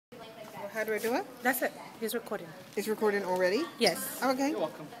how do I do it? That's it. He's recording. It's recording already? Yes. Okay. You're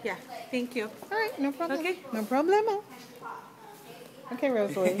welcome. Yeah. Thank you. All right, no problem. Okay. No problemo. Okay,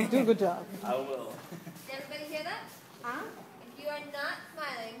 Rosalie, do a good job. I will. Did everybody hear that? Huh? If you are not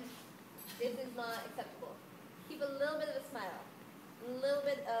smiling, this is not acceptable. Keep a little bit of a smile. A little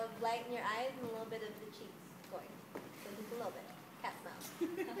bit of light in your eyes and a little bit of the cheeks going. So just a little bit. Cat smile.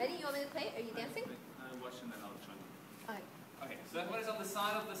 Ready? You want me to play? Are you dancing? I'm watching that electronic. Okay. Okay, so everybody's on the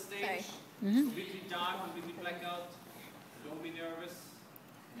side of the stage. Sorry. Completely dark, completely blackout. Don't be nervous.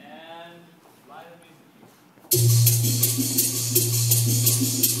 And light the music.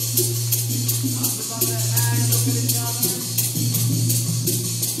 Arms above their head, look at each other.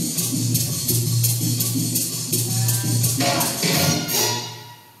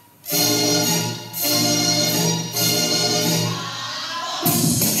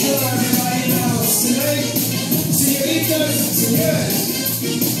 Hello everybody in the house. Tonight, señoritas and señores,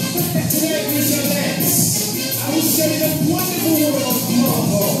 tonight we shall dance. I will show you the wonderful world of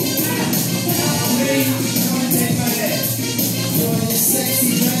Mambo. Ready? Come and take my hand. You're in your sexy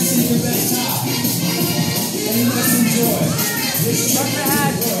dress and your best top. And let's enjoy this Turn the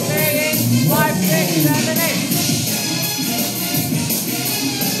head. 3, 5, 6, 7, 8.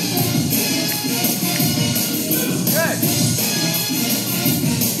 Good.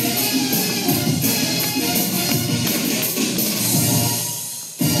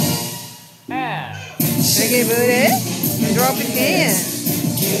 And Okay, booty. Drop it in.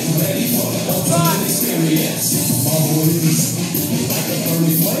 Get ready for the ultimate experience. Mambo is like a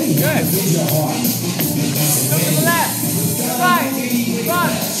burning flame. Good. Fill your heart. Look to the left. Right.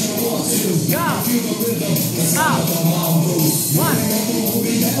 Front. Go. Out. 1.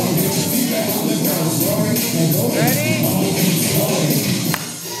 Ready?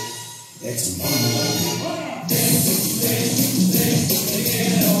 It's Mambo.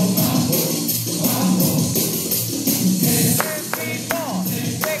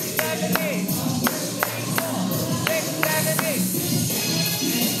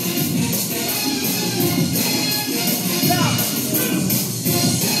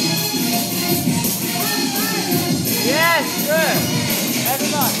 Yes, good.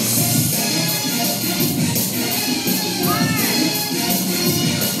 Everybody.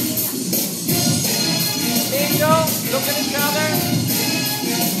 Bingo. Look at each other.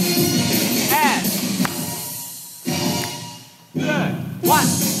 And. Good. 1,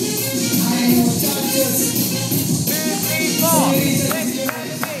 2, 3, 4. 6,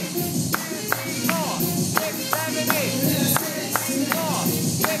 7, 8. 2, 3, 4. 6, 7, 8. 2, 3, 4.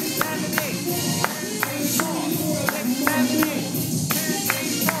 6, 7, 8. 2, 3, 4. 6, 7, 8. 2, 3,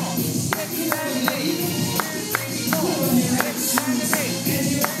 4. 6, 7, 8. 2, 3, 4. 6, 7, 8.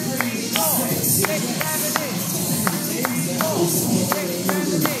 2, 3, 4. 6, 7, 8. 4, 6, 7,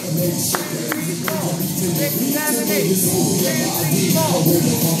 8. 6, 7, 8. 2, 3, 4.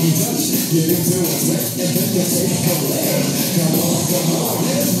 Get into it, sweat, and then you take a leg. Come on,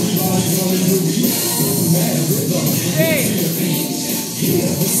 everybody's on the groovy. Mad rhythm. 3, Yeah,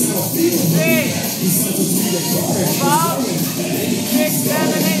 the sound feeling. 3, He's such a sweet and 4, 6,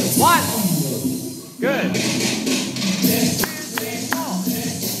 7, 8. 1. Good. 2, 3, 4.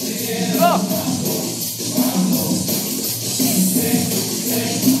 Look.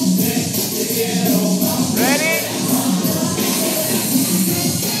 Ready?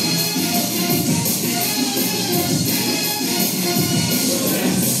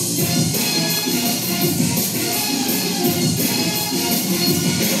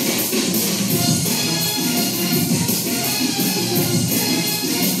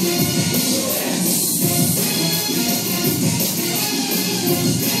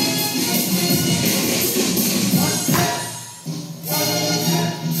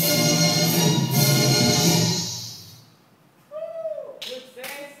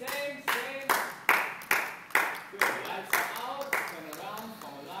 Good, same. Good, lights are out, turn around,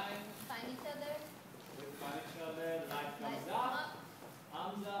 form a line. Find each other. We find each other, light comes Lights up,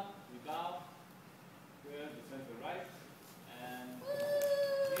 arms up, we bow. Good, we turn to the right. And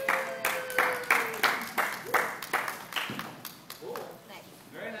cool. Nice.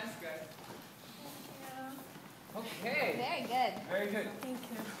 Very nice, guys. Okay. Very good. Very good.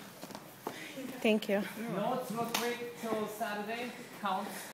 Thank you. Notes real quick till Saturday. Counts.